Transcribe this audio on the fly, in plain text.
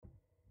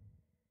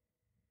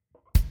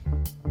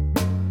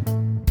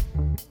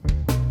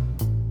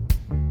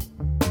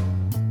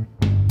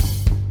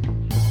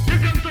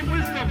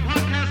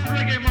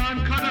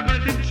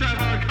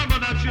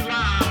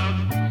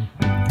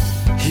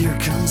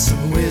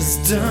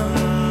wisdom,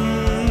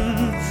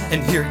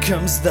 and here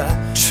comes the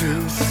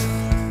truth.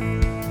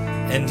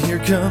 And here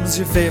comes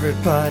your favorite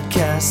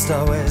podcast,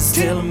 always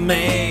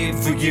tailor-made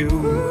for you.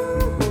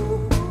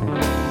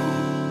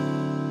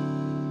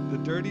 The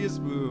dirtiest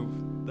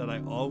move that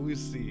I always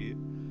see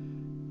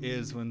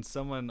is when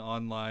someone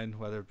online,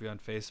 whether it be on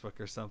Facebook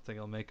or something,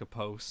 will make a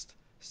post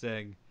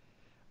saying,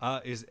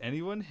 is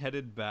anyone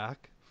headed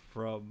back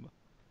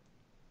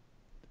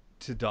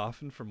to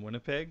Dauphin from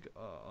Winnipeg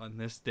on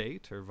this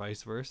date, or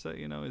vice versa?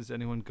 You know, is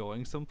anyone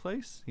going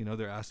someplace? You know,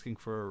 they're asking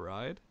for a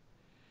ride.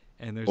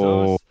 And there's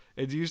always,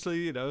 it's usually,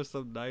 you know,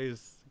 some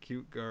nice,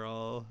 cute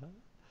girl.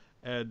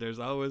 And there's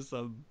always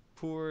some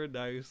poor,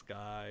 nice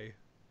guy.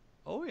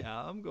 Oh,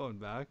 yeah, I'm going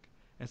back.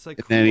 And it's like,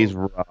 And cool. then he's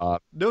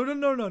robbed.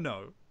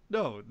 No.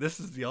 No, this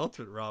is the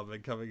ultimate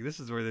robbing coming. This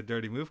is where the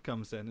dirty move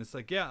comes in. It's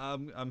like, yeah,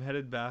 I'm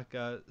headed back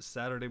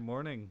Saturday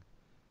morning.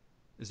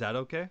 Is that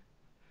okay?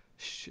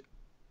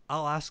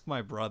 I'll ask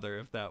my brother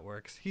if that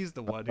works. He's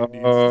the one who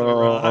needs to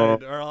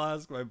ride. Or I'll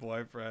ask my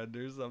boyfriend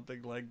or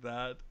something like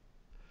that.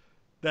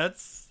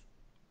 That's...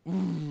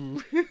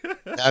 Ooh.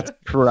 That's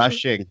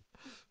crushing.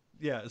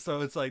 Yeah, so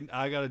it's like,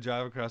 I gotta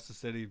drive across the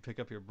city, pick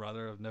up your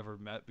brother I've never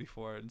met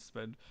before, and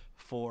spend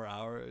 4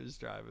 hours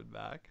driving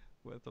back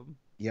with him.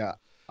 Yeah,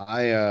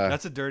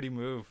 That's a dirty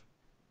move.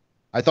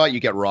 I thought you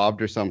get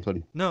robbed or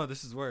something. No,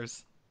 this is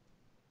worse.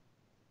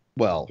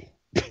 Well,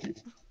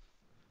 At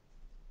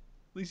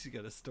least you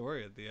got a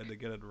story at the end of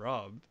getting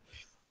robbed.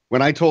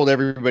 when I told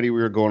everybody we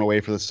were going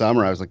away for the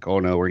summer, I was like, "Oh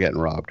no, we're getting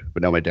robbed."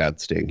 But now my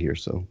dad's staying here,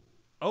 so.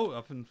 Oh,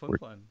 up in Flin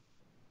Flon.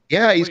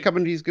 Yeah, he's Wait,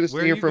 coming. He's going to where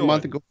stay are here you for a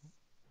month going? and go.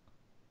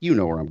 You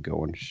know where I'm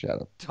going.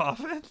 Shut up.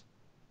 Dauphin?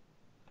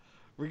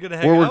 We're gonna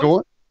hang Where we're out?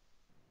 going?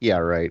 Yeah,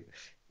 right.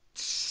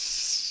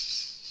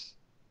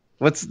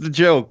 What's the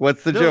joke?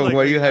 What's the joke? Like,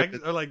 What do you have?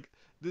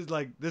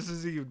 this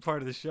isn't even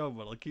part of the show,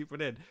 but I'll keep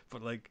it in.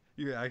 But like,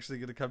 you're actually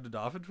gonna come to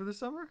Dauphin for the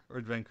summer or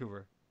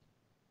Vancouver?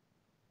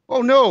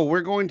 Oh no,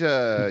 we're going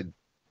to.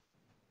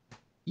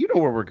 You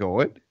know where we're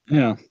going.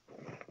 Yeah.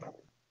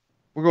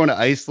 We're going to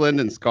Iceland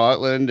and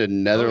Scotland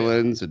and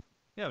Netherlands and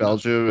Yeah,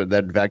 Belgium and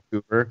then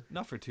Vancouver.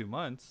 not for 2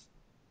 months.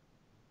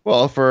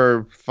 Well,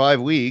 for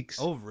 5 weeks.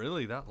 Oh,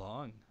 really? That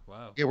long?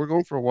 Wow. Yeah, we're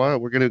going for a while.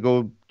 We're going to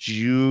go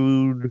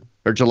June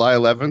or July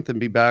 11th and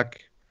be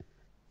back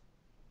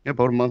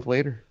about a month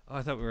later. Oh,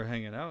 I thought we were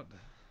hanging out.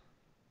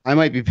 I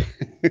might be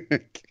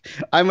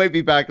I might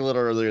be back a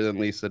little earlier than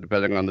Lisa,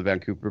 depending on the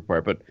Vancouver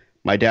part. But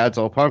my dad's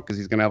all pumped because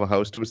he's going to have a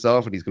house to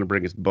himself and he's going to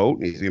bring his boat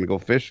and he's going to go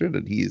fishing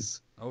and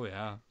he's Oh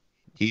yeah.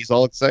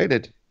 all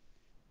excited.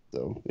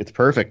 So it's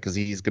perfect because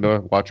he's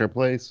going to watch our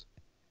place.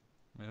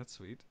 Man, that's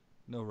sweet.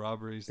 No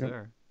robberies Yeah.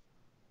 there.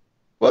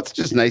 Well, it's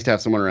just nice to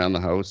have someone around the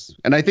house.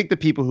 And I think the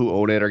people who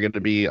own it are going to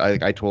be,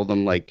 I told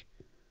them, like,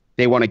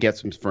 they want to get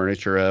some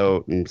furniture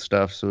out and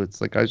stuff. So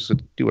it's like, I just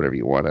do whatever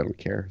you want. I don't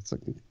care. It's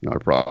like not a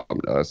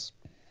problem to us.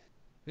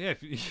 Yeah,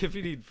 if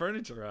you need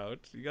furniture out,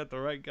 you got the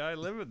right guy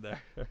living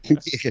there.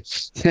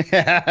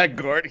 Yeah,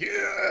 Gord.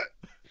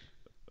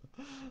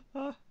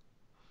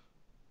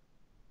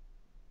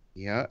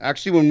 Yeah.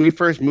 Actually, when we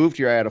first moved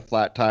here, I had a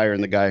flat tire,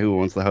 and the guy who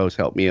owns the house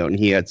helped me out, and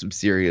he had some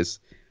serious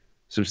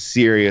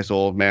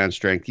old man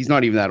strength. He's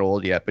not even that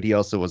old yet, but he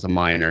also was a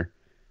miner.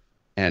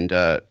 And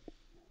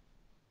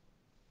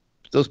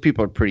those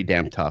people are pretty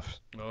damn tough.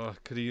 Oh,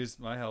 could have used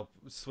my help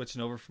switching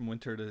over from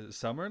winter to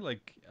summer.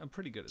 Like, I'm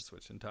pretty good at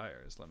switching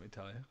tires, let me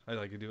tell you.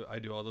 I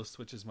do all those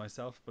switches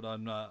myself, but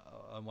on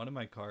one of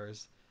my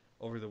cars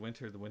over the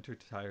winter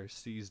tire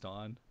seized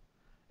on,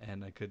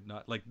 and I could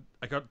not, like,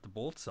 I got the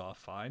bolts off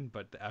fine,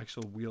 but the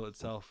actual wheel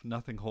itself,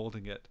 nothing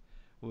holding it,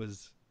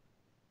 was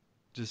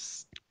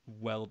just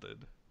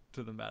welded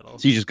to the metal.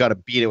 So you just got to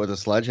beat it with a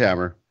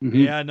sledgehammer.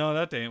 Mhm. Yeah, no,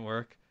 that didn't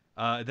work.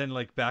 Then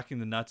like backing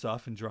the nuts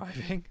off and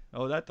driving,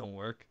 oh, that don't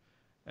work.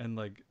 And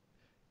like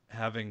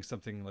having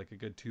something like a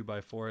good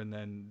 2x4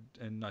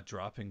 and not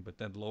dropping, but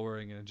then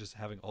lowering and just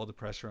having all the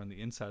pressure on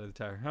the inside of the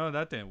tire. Oh,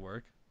 that didn't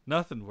work.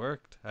 Nothing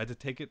worked. I had to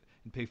take it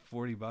and pay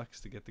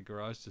 $40 to get the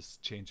garage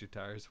to change your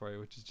tires for you,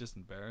 which is just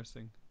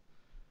embarrassing.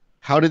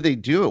 How did they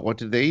do it? What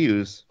did they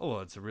use? Oh, well,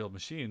 it's a real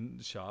machine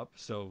shop,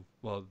 so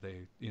well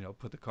they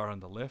put the car on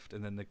the lift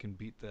and then they can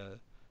beat the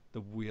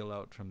wheel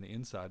out from the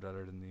inside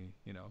rather than the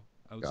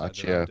outside that I'm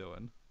Gotcha.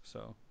 doing.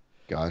 So,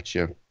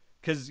 Gotcha.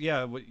 because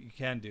yeah, what you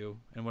can do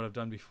and what I've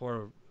done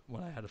before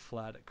when I had a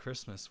flat at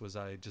Christmas was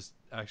I just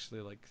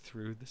actually like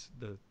threw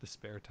the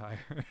spare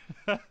tire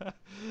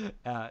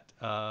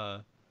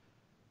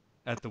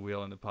at the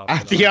wheel and it popped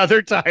At it the off.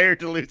 other tire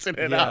to loosen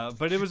it Yeah, up.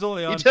 but it was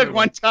only on You took for,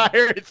 one like,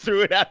 tire and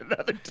threw it at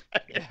another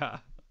tire. yeah.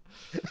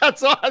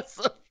 That's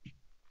awesome.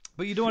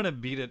 But you don't want to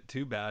beat it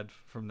too bad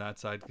from that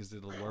side because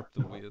it'll warp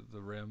the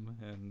rim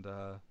and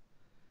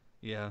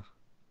yeah,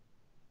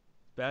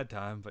 bad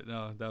time. But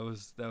no, that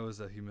was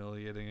a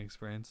humiliating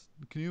experience.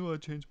 Can you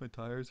change my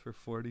tires for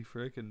 40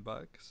 frickin'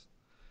 bucks?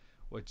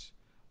 Which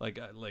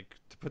like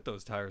to put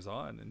those tires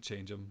on and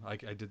change them. I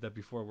did that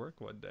before work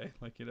one day.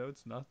 Like,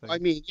 it's I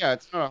nothing. mean, yeah,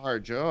 it's not a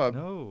hard job,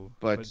 No,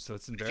 but but so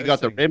it's if you got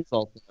the embarrassing. rims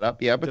all set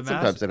up, yeah. The But mass,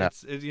 sometimes it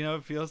happens.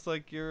 it feels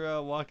like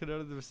you're walking out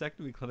of the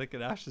vasectomy clinic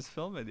and Ash is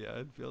filming you.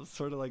 It feels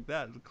sort of like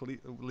that,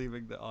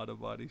 leaving the auto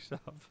body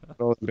shop.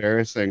 So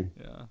embarrassing.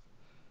 Yeah.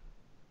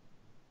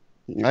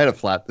 I had a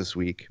flat this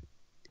week.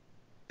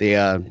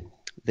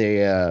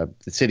 The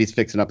city's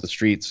fixing up the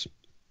streets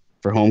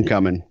for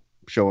homecoming,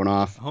 showing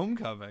off.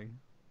 Homecoming.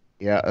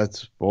 Yeah,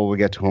 we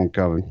get to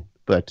homecoming,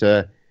 but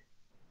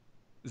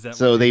Is that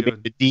so what they they're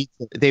made doing?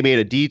 they made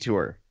a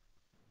detour,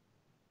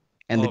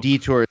 and the Oh,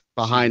 detour is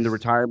behind the jeez.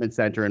 retirement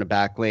center in a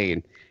back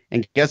lane.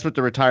 And guess what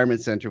the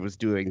retirement center was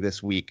doing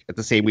this week? At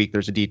the same week,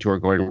 there's a detour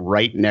going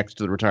right next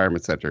to the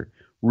retirement center,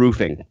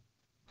 roofing.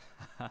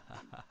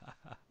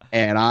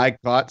 And I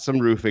got some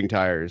roofing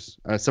tires,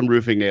 some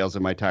roofing nails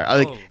in my tire.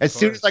 Oh, of As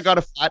soon as I course. got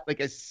a flat,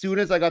 like as soon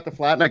as I got the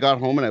flat and I got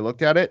home and I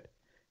looked at it,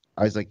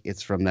 I was like,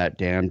 it's from that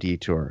damn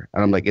detour.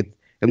 And I'm like, it.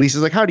 And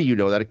Lisa's like, how do you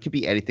know that? It could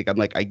be anything. I'm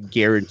like, I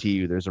guarantee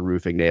you, there's a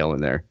roofing nail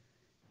in there.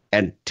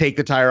 And take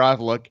the tire off,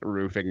 look,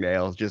 roofing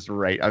nails, just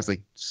right. I was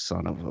like,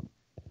 son of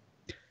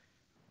a.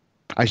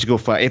 I should go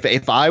find.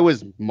 If I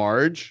was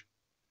Marge,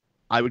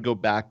 I would go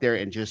back there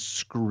and just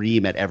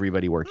scream at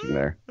everybody working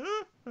there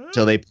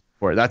till they pay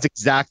for it. That's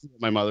exactly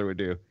what my mother would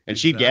do, and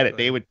she'd get it.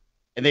 Exactly.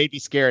 And they'd be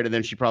scared, and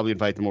then she'd probably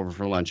invite them over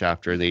for lunch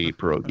after they eat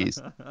pierogies.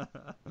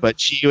 But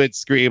she would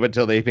scream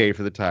until they paid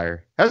for the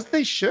tire, as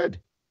they should.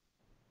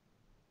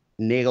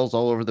 Nails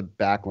all over the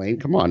back lane.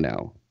 Come on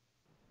now.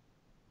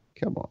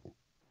 Come on.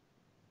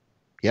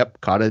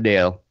 Yep, caught a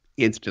nail.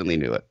 Instantly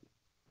knew it.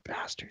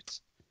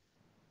 Bastards.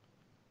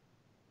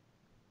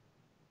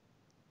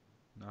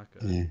 Not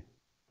good. Yeah.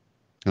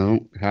 Oh,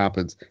 it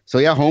happens. So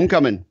yeah,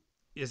 homecoming.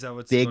 Is that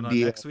what's Big going on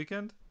deal. next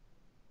weekend?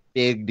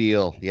 Big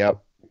deal.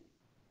 Yep.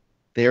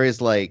 There is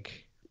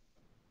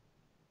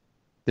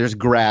there's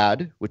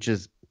grad, which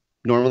is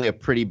normally a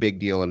pretty big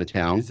deal in a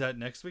town. Is that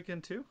next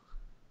weekend too?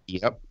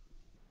 Yep.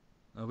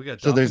 Oh, we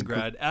got So there's Dolphin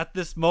grad. At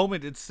this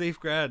moment, it's safe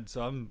grad,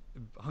 so I'm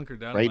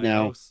hunkered down Right in my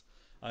now, house.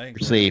 I ain't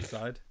we're going safe.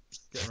 outside.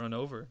 Get run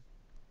over.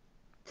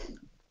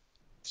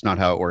 It's not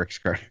how it works,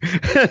 Carter.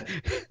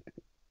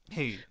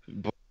 Hey,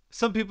 But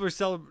some people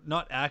are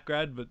not at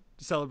grad, but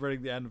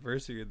celebrating the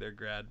anniversary of their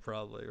grad,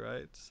 probably,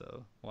 right?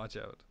 So watch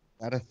out.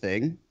 is that a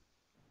thing?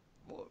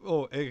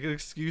 Oh, an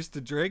excuse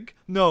to drink?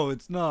 No,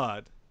 it's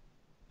not.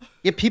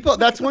 Yeah, people.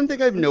 That's one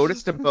thing I've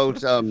noticed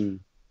about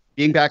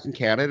being back in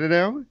Canada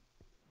now.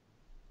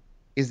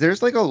 Is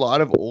there's like a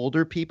lot of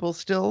older people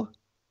still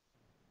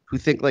who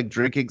think like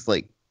drinking's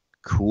like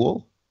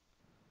cool.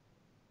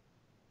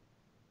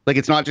 Like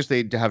it's not just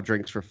they have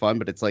drinks for fun,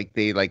 but it's like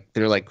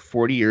they're like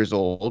 40 years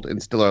old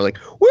and still are like,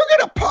 we're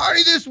gonna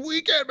party this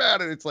weekend,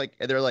 man. And it's like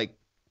and they're like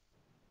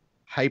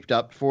hyped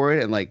up for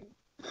it and like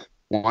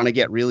want to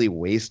get really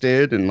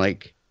wasted and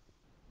like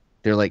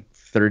they're like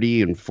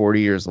 30 and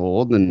 40 years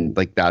old and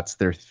like that's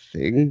their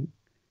thing.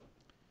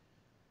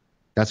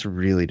 That's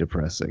really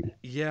depressing.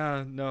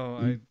 Yeah,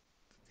 no,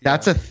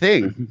 That's yeah. a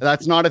thing.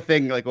 That's not a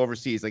thing like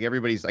overseas. Like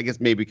everybody's, I guess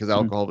maybe because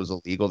alcohol was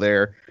illegal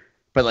there,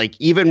 but like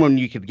even when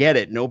you could get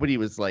it, nobody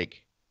was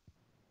like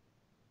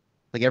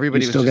You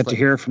everybody was still just get to like,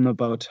 hear from them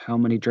about how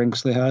many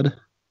drinks they had,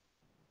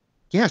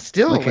 yeah,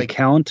 still like a like,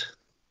 count.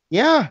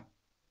 yeah.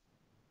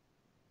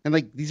 And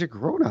like these are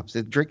grown-ups.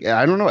 They drink.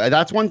 I don't know.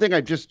 That's one thing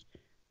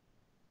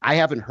I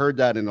haven't heard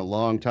that in a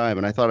long time,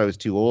 and I thought I was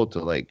too old to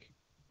like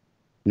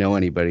know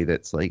anybody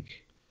that's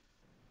like,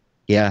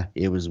 yeah,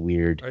 it was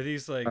weird. Are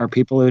these like? Are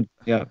people who,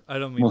 yeah, I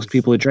don't mean most to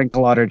people who drink a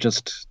lot are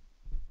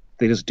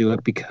they just do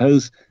it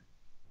because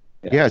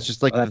Yeah, it's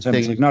just like that the time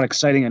it's thing. like not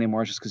exciting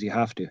anymore, just because you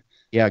have to.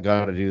 Yeah,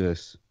 gotta do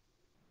this.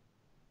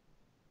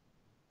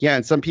 Yeah,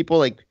 and some people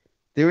like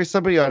there was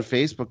somebody on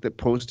Facebook that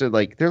posted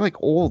like they're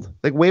like old,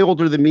 like way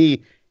older than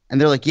me, and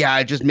they're like, yeah,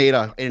 I just made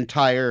an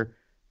entire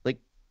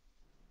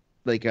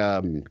like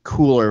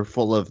cooler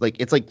full of like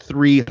it's like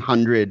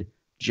 300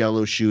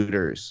 Jello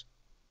shooters.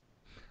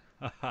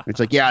 It's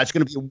like, yeah, it's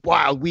gonna be a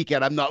wild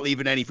weekend. I'm not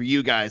leaving any for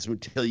you guys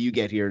until you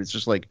get here. And it's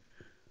just like,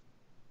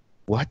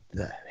 what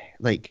the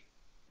like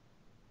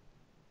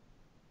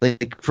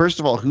first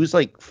of all, who's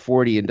like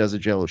 40 and does a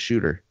Jello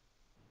shooter?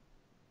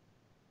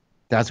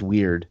 That's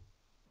weird.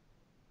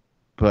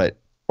 But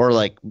or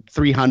like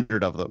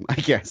 300 of them, I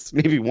guess.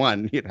 Maybe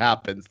one. It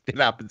happens. It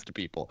happens to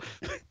people.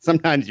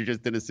 Sometimes you're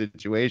just in a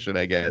situation,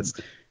 I guess,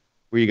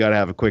 where you got to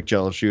have a quick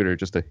Jello shooter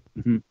just to,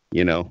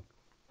 Mhm.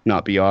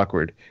 not be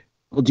awkward.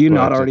 Well, do you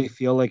not But, already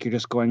feel like you're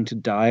just going to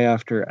die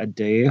after a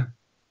day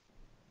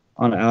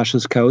on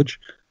Ash's couch?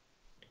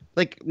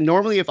 Like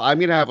normally, if I'm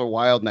gonna have a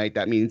wild night,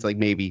 that means like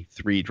maybe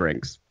 3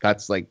 drinks.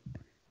 That's like.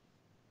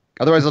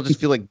 Otherwise, I'll just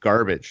feel like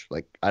garbage.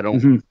 Like I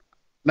don't. Mhm.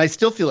 And I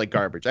still feel like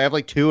garbage. I have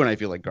like 2 and I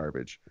feel like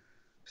garbage.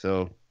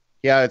 So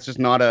yeah, it's just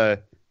not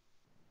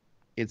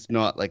it's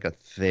not like a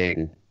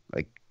thing.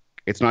 Like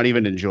it's not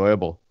even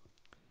enjoyable.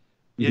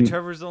 Yeah, Mhm.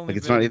 Trevor's only Like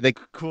it's been not like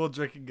cool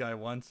drinking guy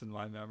once in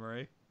my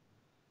memory.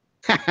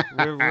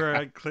 We're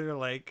at Clear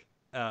Lake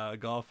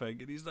golfing,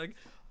 and he's like,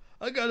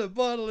 I got a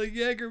bottle of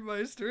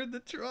Jägermeister in the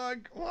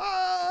trunk.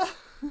 Wow!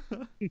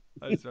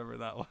 I just remember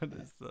that one.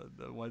 Is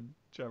the one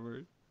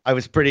Trevor. I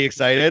was pretty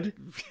excited.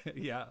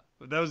 Yeah,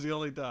 but that was the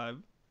only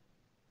time.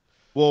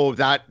 Whoa,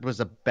 that was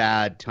a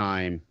bad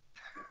time.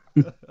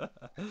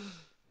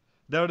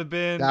 That would have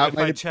been That if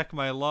might I have check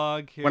my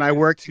log here. when I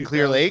worked in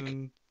Clear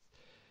Lake.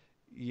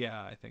 Yeah,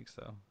 I think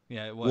so.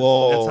 Yeah, it was.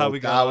 That's how Whoa, we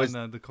got that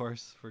on was the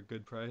course for a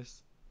good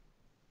price.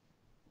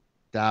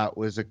 that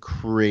was a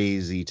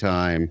crazy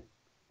time.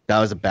 That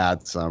was a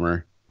bad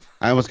summer.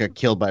 I almost got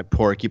killed by a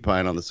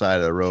porcupine on the side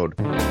of the road.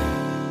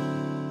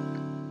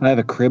 I have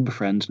a crib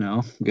friend now.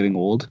 I'm getting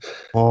old.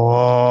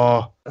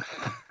 Oh,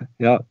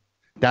 Yeah.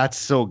 that's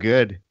so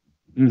good.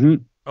 hmm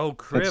Oh,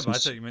 crib. some I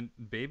s- thought you meant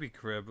baby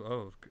crib.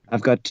 Oh, I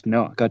got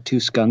 2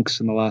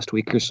 skunks in the last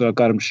week or so. I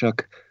got him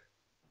shook.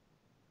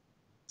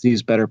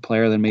 He's a better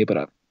player than me, but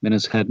I'm in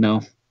his head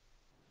now.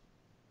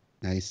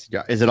 Nice.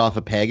 Yeah. Is it off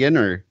a pagan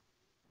or?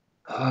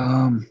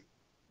 Um,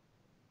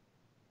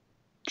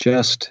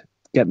 just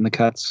getting the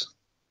cuts.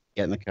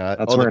 Getting the cut.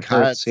 That's Oh, where the it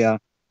hurts. cuts. Yeah.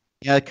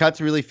 Yeah, the cuts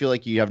really feel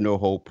like you have no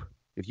hope.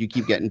 If you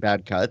keep getting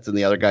bad cuts and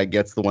the other guy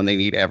gets the one they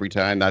need every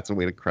time, that's a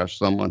way to crush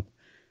someone.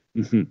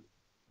 hmm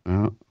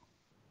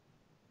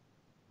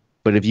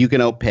But if you can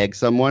outpeg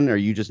someone or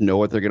you just know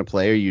what they're going to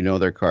play or you know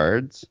their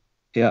cards,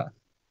 Yeah.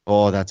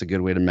 oh, that's a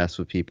good way to mess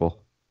with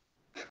people.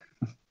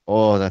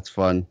 Oh, that's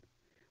fun.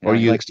 Yeah, Or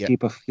he you, likes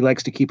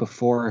to keep a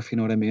 4, if you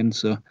know what I mean.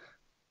 So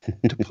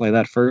to play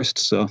that first.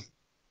 So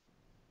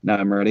now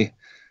I'm ready.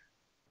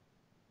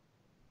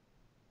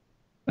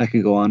 I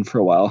could go on for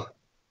a while.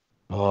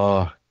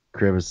 oh,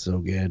 crib is so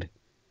good.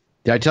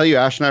 Did I tell you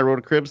Ash and I wrote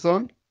a crib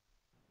song?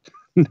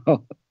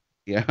 No.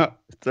 Yeah,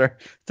 it's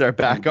our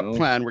backup go.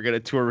 plan. We're gonna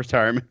tour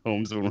retirement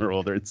homes when we're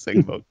older and sing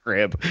about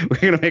crib. We're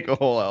gonna make a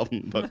whole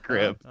album about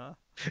crib.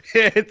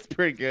 It's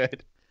pretty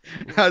good.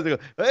 How's it go?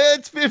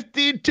 It's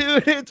 15-2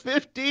 and it's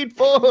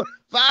 15-4.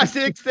 5,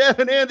 6,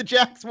 7, and the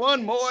Jacks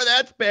one more.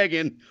 That's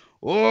pegging.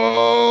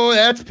 Oh,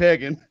 that's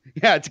pegging.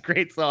 Yeah, it's a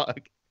great song.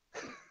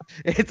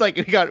 It's like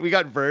we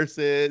got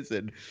verses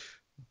and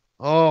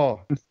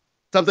oh,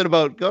 something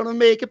about gonna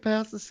make it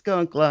past the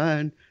skunk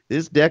line.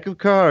 This deck of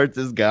cards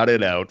has got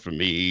it out for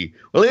me.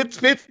 Well, it's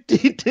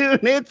 15-2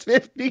 and it's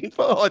 15-4.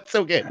 Oh, it's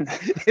so good.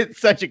 It's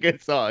such a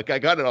good song. I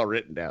got it all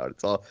written down.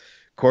 It's all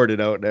chorded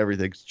out and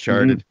everything's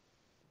charted.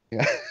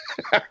 Yeah.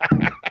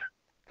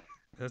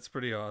 That's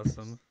pretty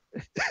awesome.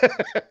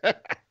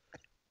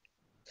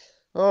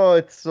 Oh,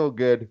 it's so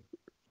good.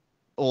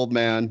 Old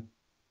man.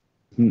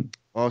 Hmm.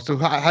 Oh, so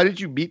how did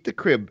you meet the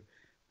crib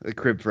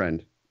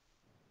friend?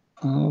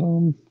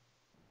 Because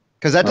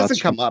that Well, doesn't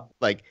that's come up.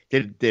 Like,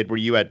 were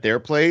you at their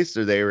place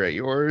or they were at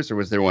yours or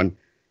was there one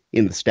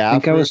in the I staff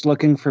think I room? was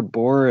looking for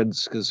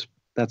boards because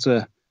that's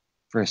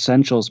for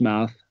essentials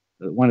math.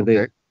 One of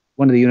Okay.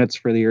 the units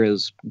for the year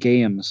is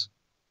games,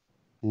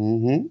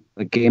 Mm-hmm.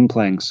 like game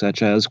playing,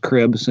 such as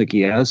cribs. Like,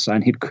 yes, I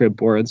need crib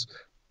boards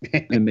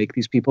and make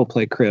these people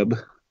play crib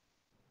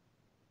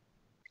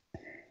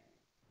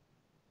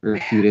for a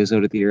few days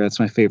out of the year. That's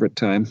my favorite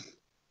time.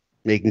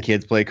 Making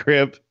kids play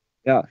crib.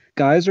 Yeah,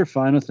 guys are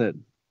fine with it.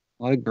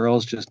 A lot of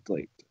girls just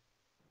like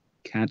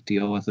can't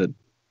deal with it.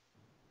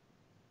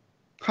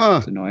 Huh.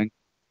 It's annoying.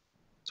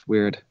 It's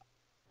weird.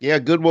 Yeah, a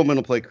good woman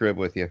will play crib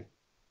with you.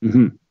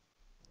 hmm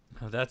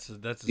Oh, that's You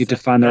have to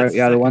find that's the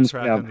second ones.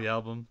 track Yeah, on the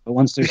album. but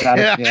once there's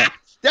that, yeah,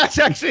 That's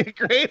actually a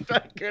great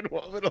good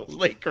woman will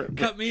play crib.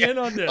 Cut me in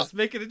on this.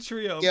 Make it a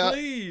trio, Yeah.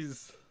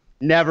 please.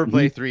 Never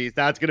play threes.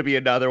 That's going to be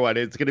another one.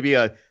 It's going to be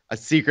a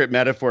secret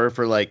metaphor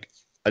for like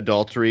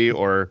adultery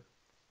or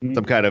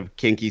some kind of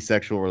kinky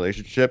sexual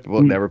relationship.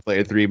 We'll never play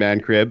a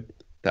 3-man crib.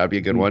 That would be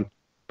a good one.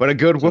 But a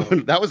good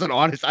one. That was an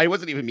honest. I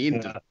wasn't even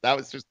meaning to. That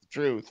was just the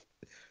truth.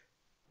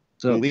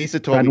 So And Lisa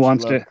told friend me she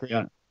wants loved to. crib.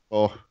 Yeah,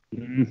 Oh,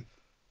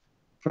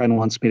 friend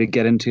wants me to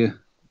get into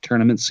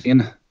tournament scene.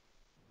 Do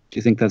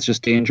you think that's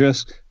just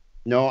dangerous?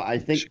 no, I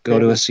think Should go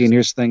to a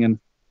seniors thing and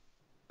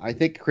I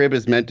think crib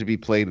is meant to be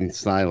played in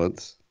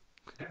silence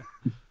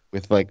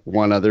with like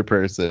one other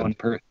person one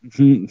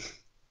person.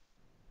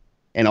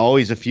 and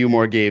always a few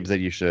more games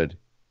than you should.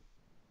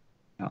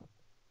 Yeah.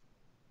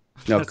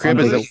 No, That's crib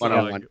another is a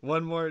one-on-one.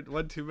 song.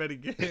 One too many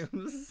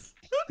games.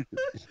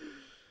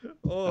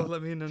 Oh,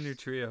 let me in on your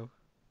trio.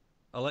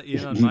 I'll let you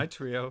in on my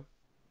trio.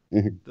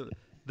 Mhm.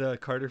 The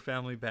Carter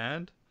Family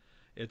Band.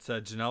 It's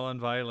Janelle on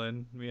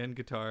violin, me on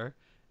guitar,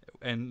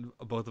 and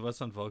both of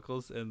us on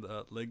vocals, and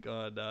Link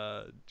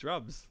on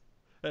drums.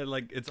 And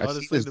like it's I see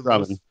honestly this the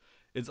drumming. most.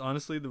 It's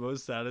honestly the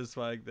most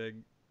satisfying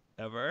thing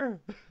ever.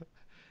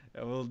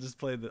 And we'll just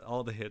play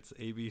all the hits,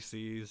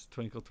 ABCs,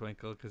 Twinkle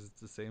Twinkle, because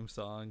it's the same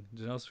song.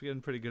 Janelle's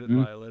getting pretty good at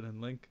violin, and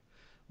Link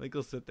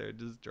will sit there and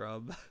just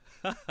drum.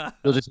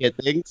 You'll just hit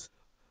things.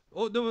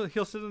 Oh no,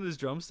 he'll sit on his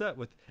drum set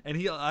and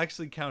he'll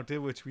actually count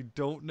in, which we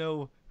don't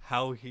know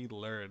how he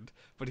learned,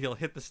 but he'll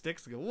hit the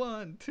sticks and go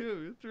 1,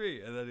 2,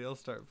 3, and then he'll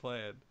start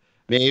playing.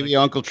 Maybe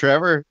like- Uncle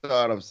Trevor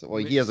thought of.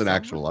 Well, he has an Someone-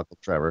 actual Uncle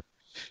Trevor.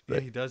 Yeah,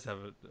 he does have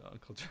an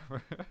Uncle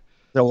Trevor.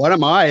 So what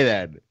am I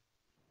then?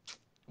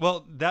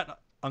 Well, that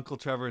Uncle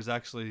Trevor is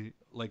actually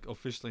like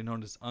officially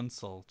known as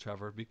Unsol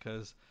Trevor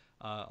because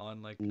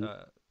on like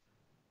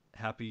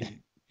Happy,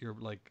 you're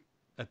like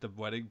at the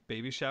wedding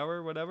baby shower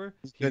or whatever.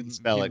 Couldn't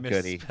spell he it,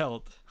 could he?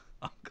 misspelled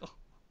uncle.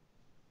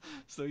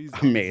 So he's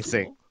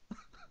Amazing. Unsol.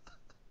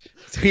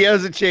 So he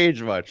hasn't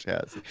changed much,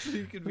 has he? So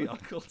you can be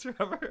Uncle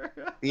Trevor.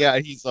 Yeah,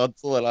 he's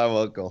uncle and I'm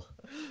uncle.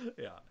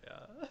 Yeah.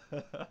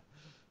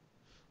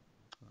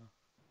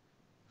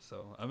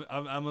 So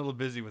I'm a little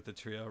busy with the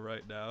trio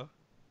right now.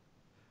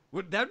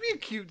 Would that be a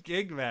cute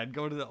gig, man?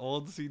 Go to the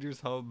old seniors'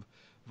 home,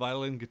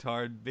 violin,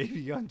 guitar, and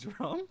baby on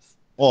drums.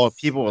 Oh,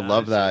 people would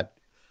love Smash it.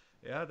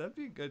 that. Yeah, that'd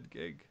be a good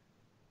gig.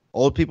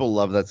 Old people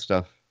love that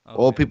stuff. Oh,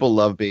 Old yeah. people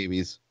love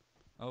babies.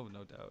 Oh,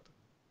 no doubt.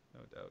 No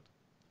doubt.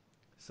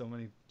 So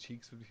many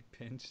cheeks would be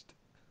pinched.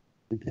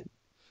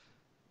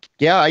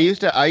 Yeah, I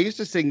used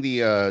to sing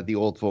the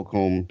old folk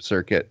home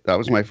circuit. That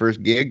was my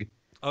first gig.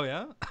 Oh,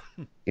 yeah?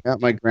 Yeah,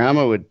 my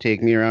grandma would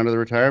take me around to the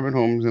retirement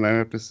homes and I'd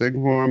have to sing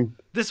for them.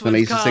 This And I one's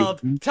used to sing-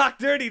 called Talk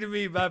Dirty to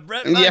Me by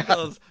Brett Yeah,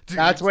 Michaels.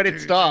 that's when it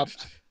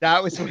stopped.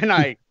 That was when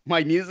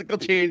my musical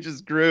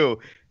changes grew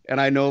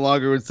and I no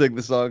longer would sing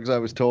the songs I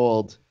was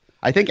told.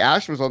 I think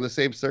Ash was on the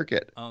same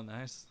circuit. Oh,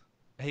 nice.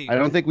 Hey. I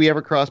don't think we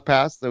ever crossed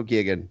paths though,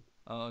 gigging.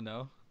 Oh,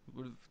 no.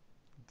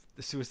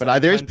 The Suicide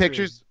But there's Country.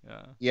 pictures.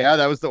 Yeah. Yeah,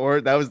 that was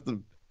the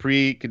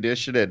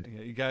preconditioning.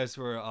 Yeah, you guys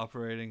were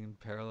operating in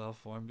parallel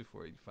form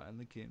before you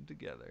finally came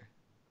together.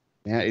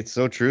 Yeah, it's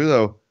so true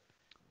though.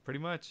 Pretty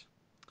much.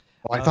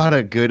 Oh, I thought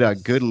a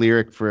good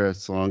lyric for a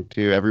song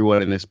too.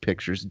 Everyone in this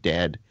picture's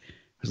dead. I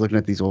was looking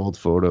at these old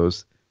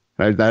photos.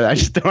 I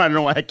don't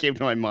know why that came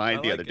to my mind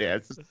I the like other day.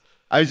 it.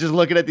 I was just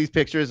looking at these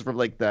pictures from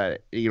like like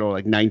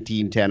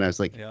 1910. I was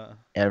like, Yeah.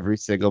 every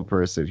single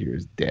person here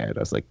is dead. I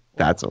was like,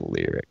 that's a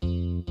lyric.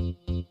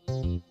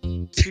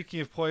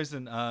 Speaking of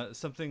Poison,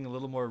 something a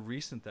little more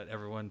recent that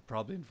everyone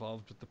probably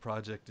involved with the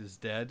project is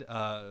dead.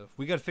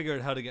 We got to figure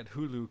out how to get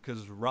Hulu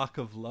because Rock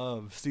of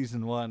Love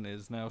Season 1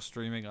 is now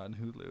streaming on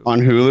Hulu. On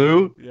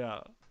Hulu? Yeah.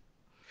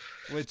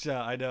 Which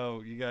I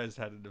know you guys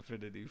had an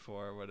affinity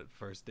for when it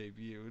first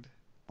debuted.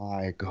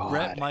 My God.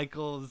 Bret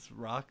Michaels,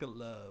 Rock of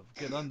Love.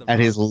 Get on the At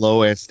his rock.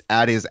 lowest,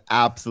 at his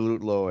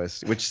absolute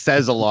lowest, which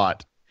says a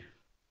lot.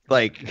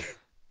 Like,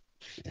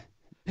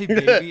 Hey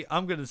baby,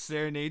 I'm gonna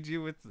serenade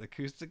you with the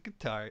acoustic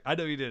guitar. I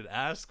know you didn't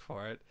ask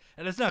for it,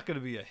 and it's not gonna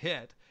be a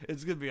hit.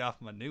 It's gonna be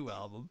off my new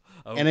album.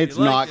 I hope and you it's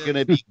like not it.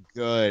 gonna be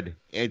good.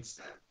 It's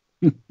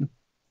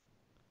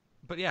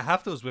But yeah,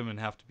 half those women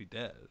have to be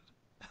dead.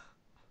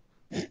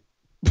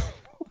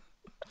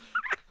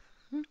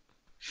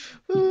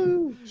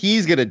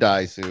 he's gonna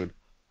die soon.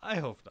 I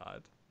hope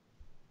not.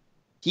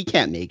 He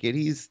can't make it.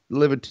 He's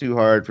living too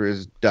hard for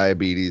his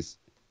diabetes.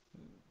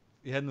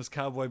 Yeah, and those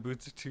cowboy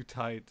boots are too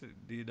tight.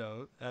 You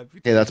know.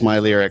 Hey, that's my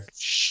amputations. lyric.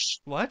 Shh.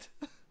 What?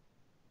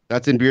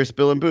 That's in Beer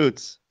Spilling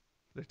Boots.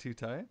 They're too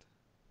tight.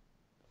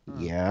 Huh.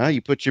 Yeah,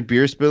 you put your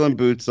beer spilling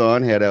boots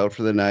on, head out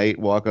for the night,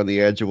 walk on the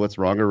edge of what's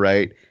wrong or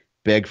right,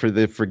 beg for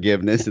the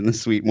forgiveness in the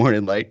sweet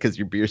morning light because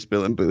your beer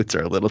spilling boots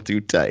are a little too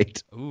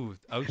tight. Ooh,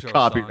 outro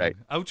Copyright.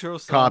 song. Outro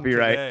song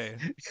Copyright.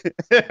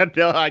 today.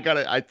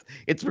 No,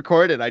 it's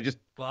recorded. I just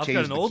Well, I've got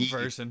changed an the old key.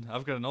 version.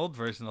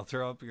 I'll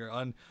throw up your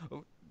on.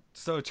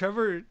 So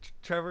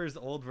Trevor's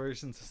old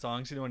versions of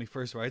songs, you know, when he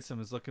first writes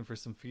them, is looking for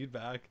some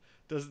feedback.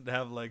 Doesn't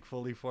have like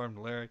fully formed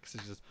lyrics.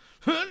 It's just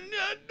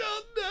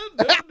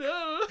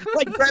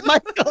Like Bret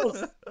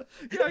Michaels.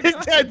 Yeah,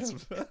 It's kind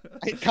of.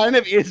 It kind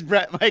of is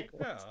Bret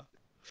Michaels. Yeah.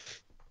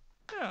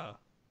 Yeah.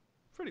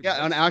 Pretty Yeah,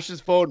 much. on Ash's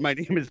phone, my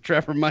name is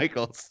Trevor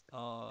Michaels.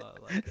 Oh,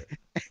 I like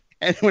it.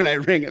 And when I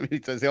ring him, he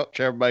says, "Oh,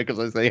 Trevor Michaels."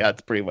 I say, "Yeah,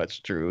 it's pretty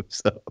much true."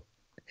 So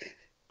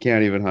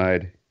can't even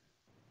hide.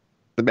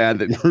 The man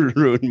that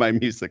ruined my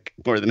music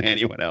more than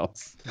anyone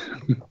else.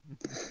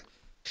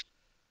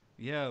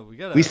 Yeah, we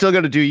We still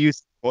got to do You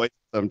Sing Poison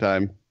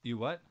sometime. You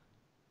what?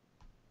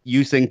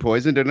 You Sing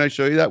Poison. Didn't I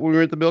show you that when we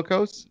were at the Milk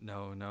House?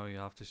 No, you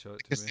have to show it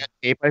to me. Cassette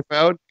tape I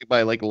found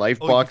my like life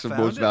Oh, box you of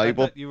found most it?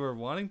 valuable. I thought you were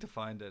wanting to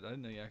find it. I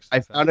didn't know you actually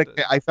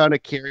I found a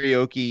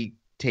karaoke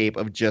tape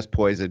of just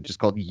Poison, just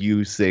called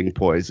You Sing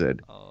Poison.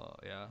 Oh,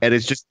 yeah. And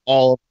it's just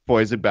all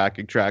Poison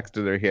backing tracks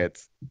to their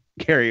hits.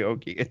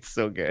 Karaoke. It's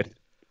so good.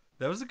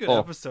 That was a good Oh.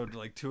 episode,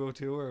 like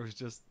 202, where it was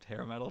just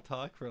hair metal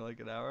talk for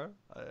like an hour.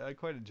 I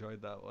quite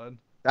enjoyed that one.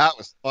 That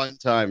was fun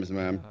times,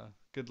 man.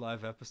 Good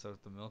live episode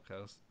at the Milk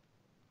House.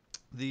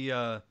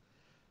 Yeah.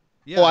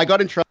 Oh, I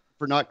got in trouble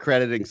for not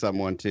crediting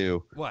someone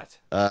too. What?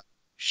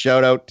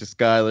 Shout out to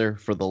Skylar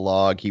for the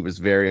log. He was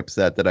very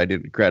upset that I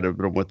didn't credit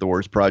him with the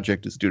worst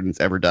project a student's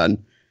ever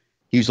done.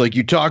 He was like,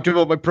 "You talked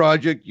about my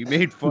project, you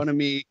made fun of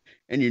me,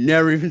 and you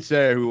never even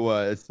said who it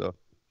was." So,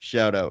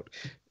 shout out.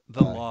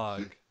 The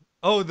log.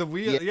 Oh, the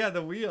wheel. Yeah. Yeah,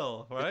 the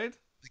wheel, right?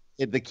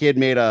 The kid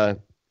made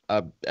an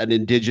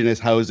indigenous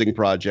housing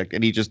project,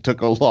 and he just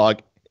took a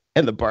log,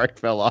 and the bark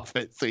fell off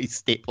it, so he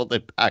stapled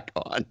it back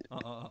on.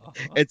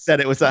 It said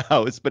it was a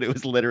house, but it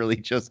was literally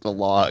just a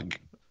log,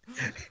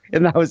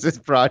 and that was his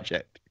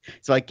project.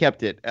 So I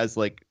kept it as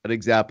like an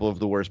example of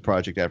the worst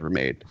project ever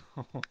made.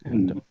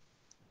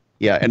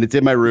 Yeah, and it's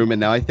in my room, and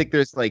now I think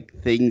there's like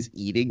things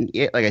eating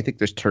it. Like I think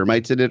there's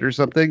termites in it or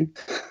something.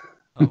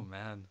 Oh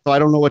man. So I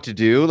don't know what to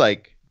do.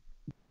 Like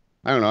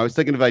I don't know. I was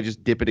thinking if I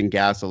just dip it in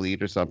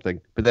gasoline or something,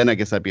 but then I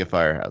guess that'd be a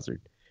fire hazard.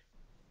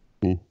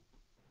 I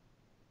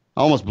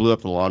almost blew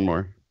up the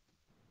lawnmower.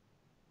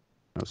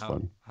 That was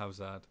fun. How's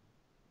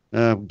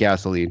that?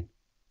 Gasoline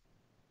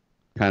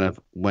kind of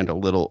went a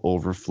little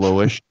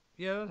overflowish.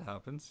 Yeah, that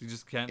happens. You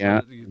just can't.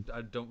 Yeah.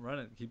 I don't run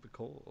it. Keep it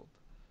cold.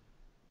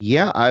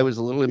 Yeah, I was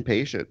a little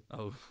impatient.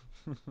 Oh,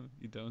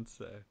 you don't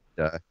say.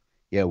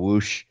 Yeah,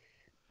 whoosh.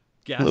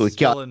 Gas Little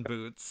spilling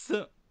boots.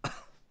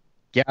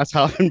 Gas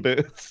hopping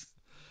boots.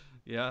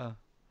 Yeah.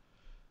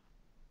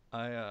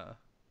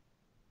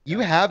 You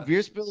Yeah, have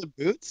beer spilling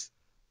boots?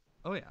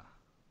 Oh yeah,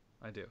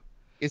 I do.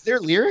 Is there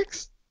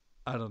lyrics?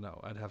 I don't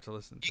know. I'd have to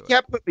listen to You it.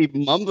 can't put me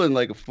mumbling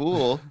like a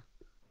fool.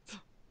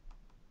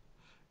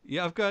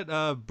 Yeah, I've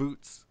got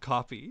Boots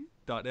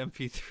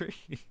copy.mp3.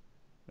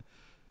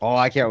 Oh,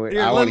 I can't wait.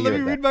 Here, I let want to me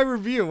hear read that. my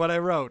review, what I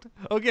wrote.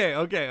 Okay.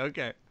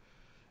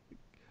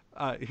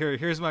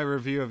 Here's my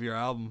review of your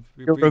album.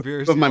 Your review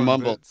Beer of my Spilling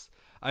mumble. Boots.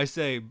 I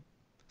say,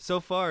 so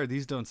far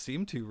these don't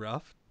seem too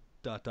rough. ...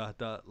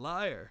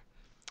 Liar.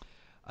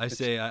 I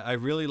say I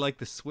really like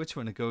the switch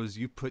when it goes.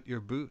 You put your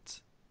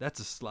boots. That's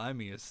a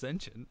slimy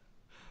ascension.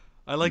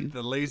 I like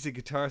the lazy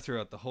guitar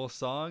throughout the whole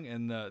song,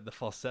 and the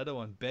falsetto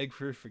on Beg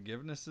for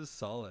Forgiveness is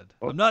solid.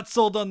 Oh. I'm not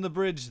sold on the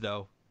bridge,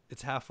 though.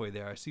 It's halfway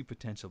there. I see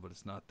potential, but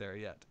it's not there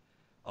yet.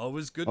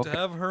 Always good to Okay.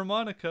 have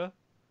harmonica.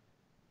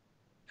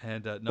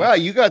 And Wow,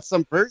 you got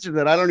some version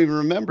that I don't even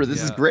remember.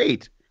 This is Yeah.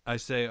 great. I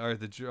say are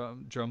the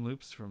drum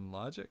loops from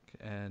Logic,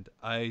 and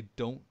I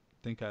don't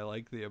think I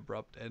like the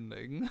abrupt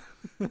ending.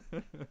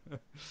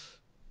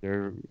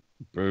 They're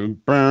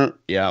boom, burn.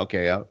 Yeah,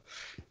 okay, yeah.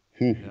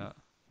 Yeah.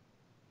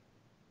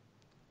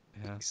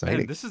 Yeah. Exciting.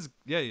 Man, this is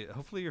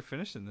hopefully you're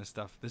finishing this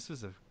stuff. This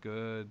was a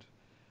good.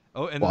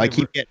 Oh, and Well, then I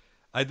keep getting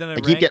I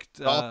getting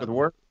ranked off with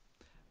work.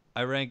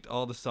 I ranked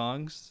all the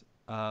songs.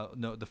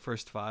 No, the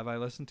first 5 I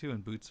listened to,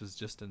 and Boots was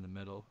just in the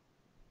middle.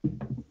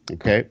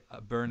 Okay.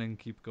 Burning,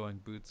 Keep Going,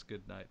 Boots,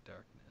 Good Night,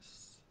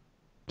 Darkness.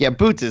 Yeah,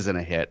 Boots isn't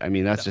a hit. I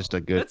mean, that's No, just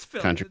a good That's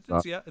Phil. country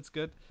song. It's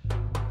good.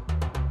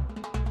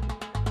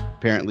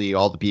 Apparently,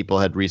 all the people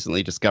had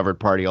recently discovered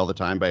 "Party All the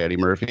Time" by Eddie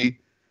Murphy.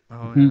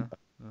 Oh Mhm.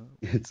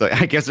 yeah. It's like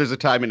I guess there's a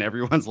time in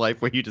everyone's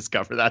life where you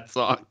discover that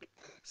song.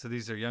 So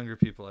these are younger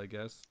people, I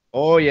guess.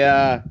 Oh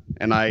yeah,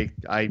 and I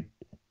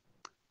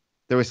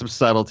there were some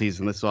subtleties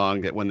in the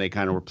song that when they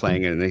kind of were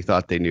playing it and they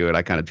thought they knew it,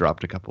 I kind of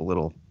dropped a couple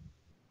little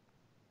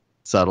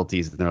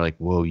subtleties, and they're like,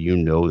 "Whoa, you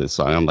know this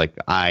song?" I'm like,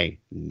 "I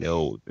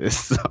know this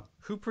song."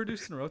 Who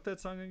produced and wrote that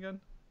song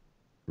again?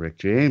 Rick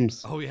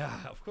James, Oh yeah,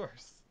 of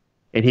course.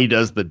 and he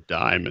does the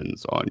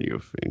diamonds on your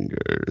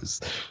fingers,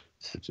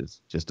 which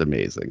is just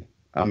amazing,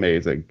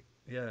 amazing.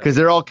 Yeah. Because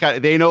they're all kind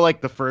of, they know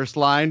like the first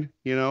line,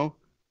 you know,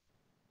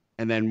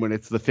 and then when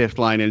it's the 5th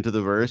line into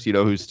the verse, you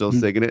know who's still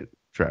singing it?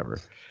 Trevor.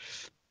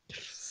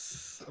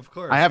 Of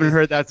course. I haven't 'cause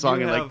heard that song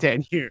you in like have-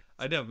 10 years.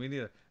 I know, me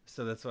neither.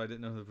 So that's why I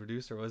didn't know who the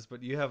producer was.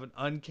 But you have an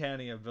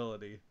uncanny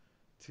ability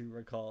to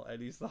recall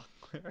any song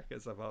lyric,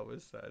 as I've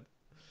always said.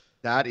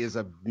 That is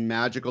a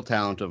magical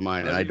talent of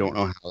mine, and I don't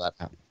know how that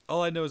happened.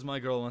 All I know is my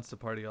girl wants to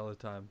party all the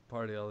time.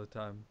 Party all the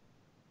time.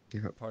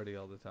 Yeah. Party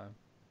all the time.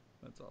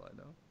 That's all I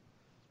know.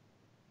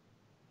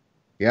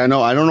 Yeah,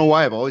 no, I don't know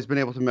why. I've always been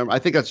able to remember. I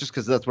think that's just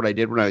because that's what I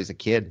did when I was a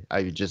kid.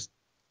 I would just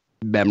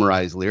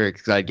memorize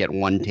lyrics because I'd get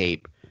one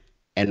tape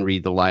and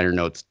read the liner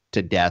notes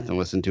to death and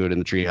listen to it in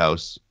the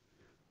treehouse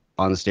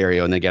on the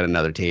stereo, and then get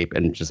another tape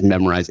and just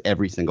memorize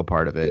every single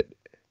part of it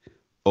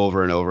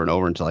over and over and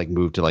over until I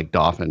moved to like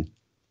Dauphin.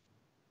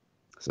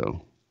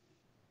 So,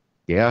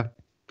 yeah.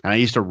 And I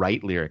used to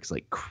write lyrics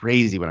like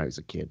crazy when I was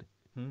a kid.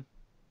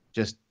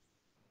 Just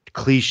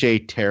cliche,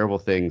 terrible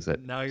things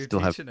that Now you're still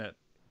have. teaching it.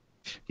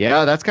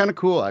 Yeah, that's kind of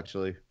cool,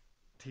 actually.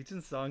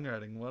 Teaching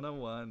songwriting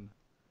 101.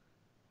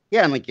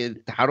 Yeah, and like,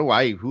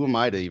 who am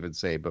I to even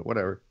say? But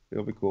whatever,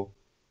 it'll be cool.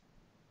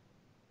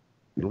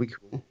 It'll be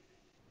cool.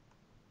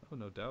 Oh,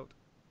 no doubt.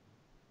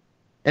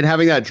 And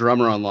having that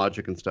drummer on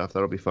Logic and stuff,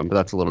 that'll be fun. But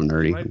that's a little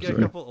nerdy. You might I'm get a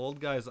sorry. couple old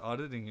guys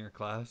auditing your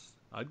class.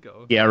 I'd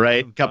go. Yeah,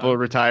 right. Some Couple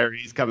fun. of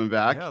retirees coming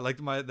back. Yeah, like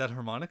that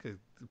harmonica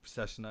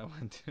session I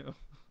went to.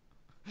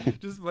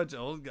 Just a bunch of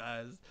old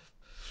guys.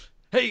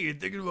 Hey, you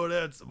thinking about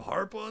adding some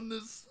harp on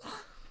this?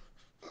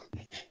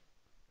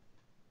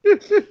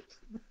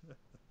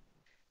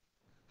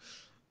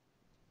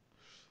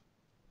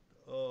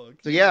 Oh,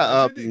 So,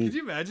 yeah, could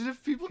you imagine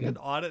if people could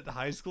audit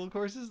high school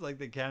courses like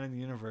they can in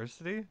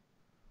university?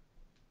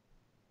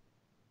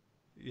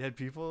 You had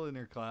people in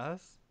your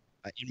class?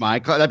 In my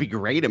class, that'd be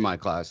great in my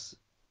class.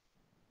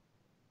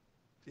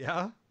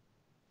 Yeah.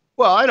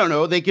 Well, I don't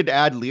know. They could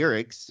add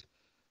lyrics.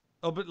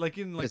 Oh, but like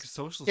in like Kids-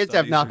 social Kids studies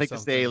have nothing or to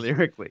say something.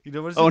 lyrically. You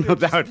know what? Oh, Oh, no, no,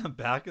 that just would- in the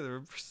back of the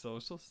room for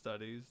social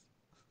studies.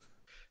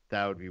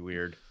 That would be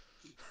weird.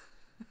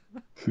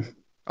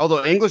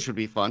 Although English would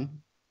be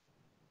fun.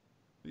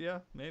 Yeah,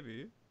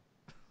 maybe.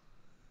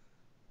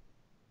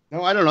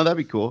 No, I don't know. That'd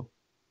be cool.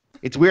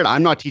 It's weird.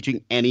 I'm not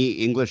teaching any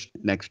English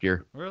next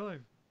year. Really?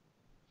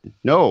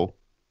 No.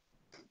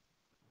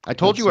 I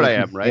told That's you what I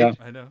like- am, right? yeah.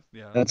 I know.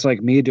 Yeah. That's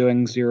like me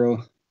doing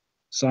zero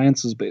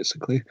sciences,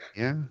 basically,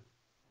 Yeah.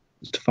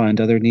 just to find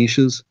other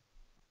niches.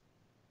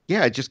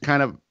 Yeah, it just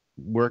kind of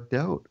worked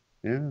out.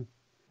 Yeah.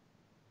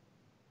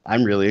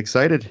 I'm really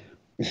excited.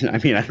 I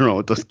mean, I don't know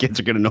what those kids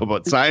are going to know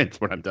about science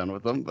when I'm done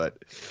with them,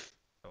 but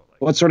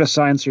What sort of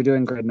science you're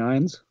doing? Grade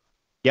 9s?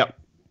 yep.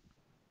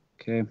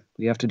 Okay.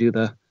 You have to do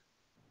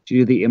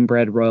the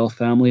inbred royal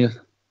family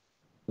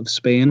of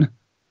Spain.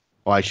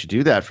 Well, I should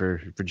do that for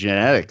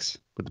genetics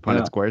with the Punnett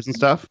Yeah. squares and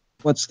stuff.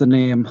 What's the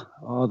name?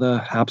 Oh, the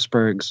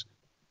Habsburgs.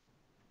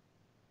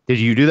 Did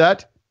you do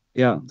that?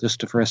 Yeah,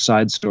 just for a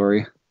side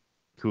story.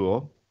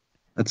 Cool.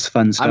 That's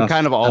fun stuff. I'm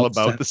kind of all House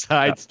about of- the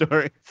side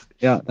story.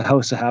 Yeah, the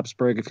House of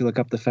Habsburg. If you look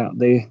up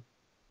they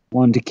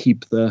wanted to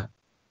keep the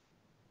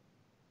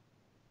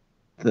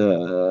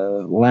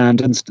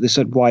land, and they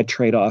said, why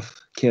trade off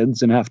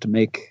kids and have to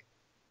make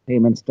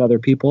payments to other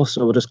people?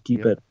 So we'll just keep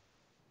Yep. it.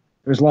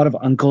 There's a lot of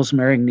uncles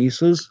marrying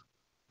nieces,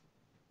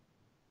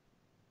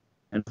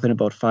 and within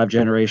about 5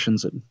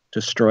 generations, it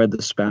destroyed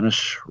the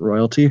Spanish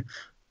royalty.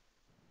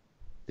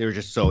 They were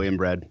just so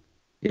inbred.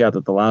 Yeah,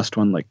 that the last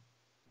one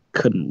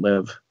couldn't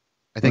live.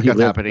 I think he that's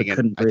lived, happening. but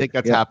couldn't I think breathe.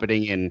 that's Yeah.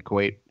 happening in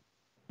Kuwait.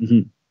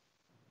 hmm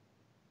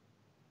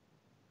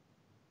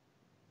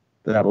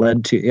That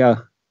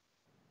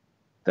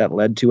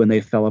led to when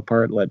they fell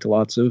apart, led to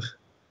lots of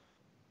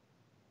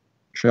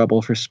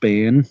trouble for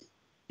Spain.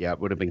 Yeah, it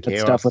would have been That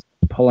chaos. stuff was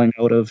pulling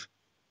out of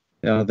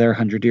their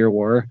 100-year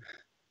war.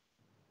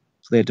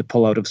 So they had to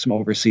pull out of some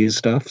overseas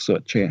stuff. So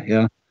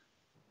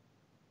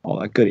all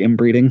that good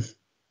inbreeding.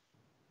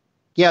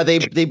 Yeah, they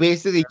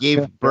basically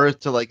gave birth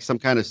to some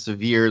kind of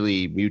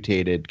severely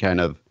mutated kind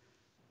of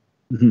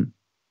hmm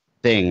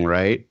thing,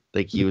 right?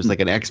 Like he was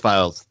like an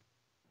X-Files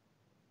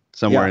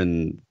somewhere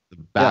in the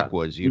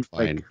backwoods. You'd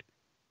find.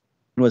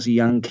 Was a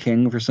young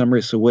king for some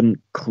reason, so wouldn't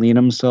clean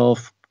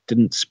himself,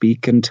 didn't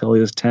speak until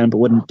he was 10, but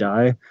wouldn't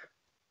die.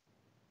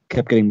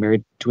 Kept getting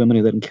married to women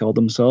who then killed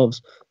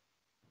themselves.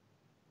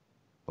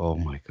 Oh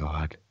my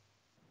god.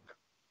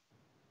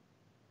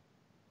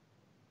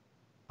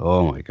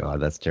 Oh my god,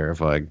 that's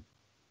terrifying.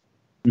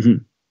 Yeah,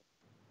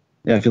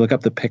 if you look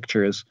up the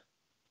pictures,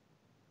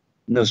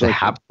 those The are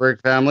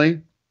Habsburg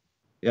family,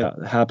 the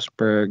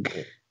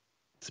Habsburg.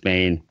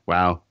 Spain.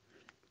 Wow.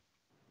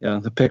 Yeah,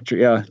 the picture.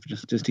 Yeah,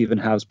 just even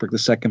Habsburg. The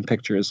second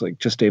picture is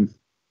just a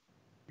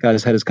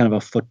guy's head is kind of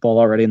a football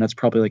already, and that's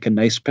probably a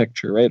nice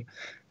picture, right?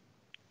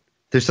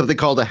 There's something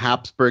called a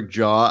Habsburg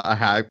jaw, a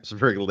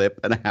Habsburg lip,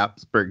 and a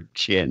Habsburg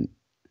chin.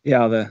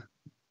 Yeah,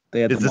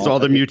 they had. Is this all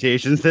the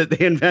mutations that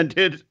they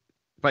invented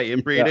by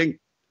inbreeding?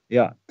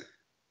 Yeah,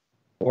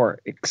 or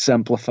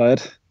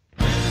exemplified.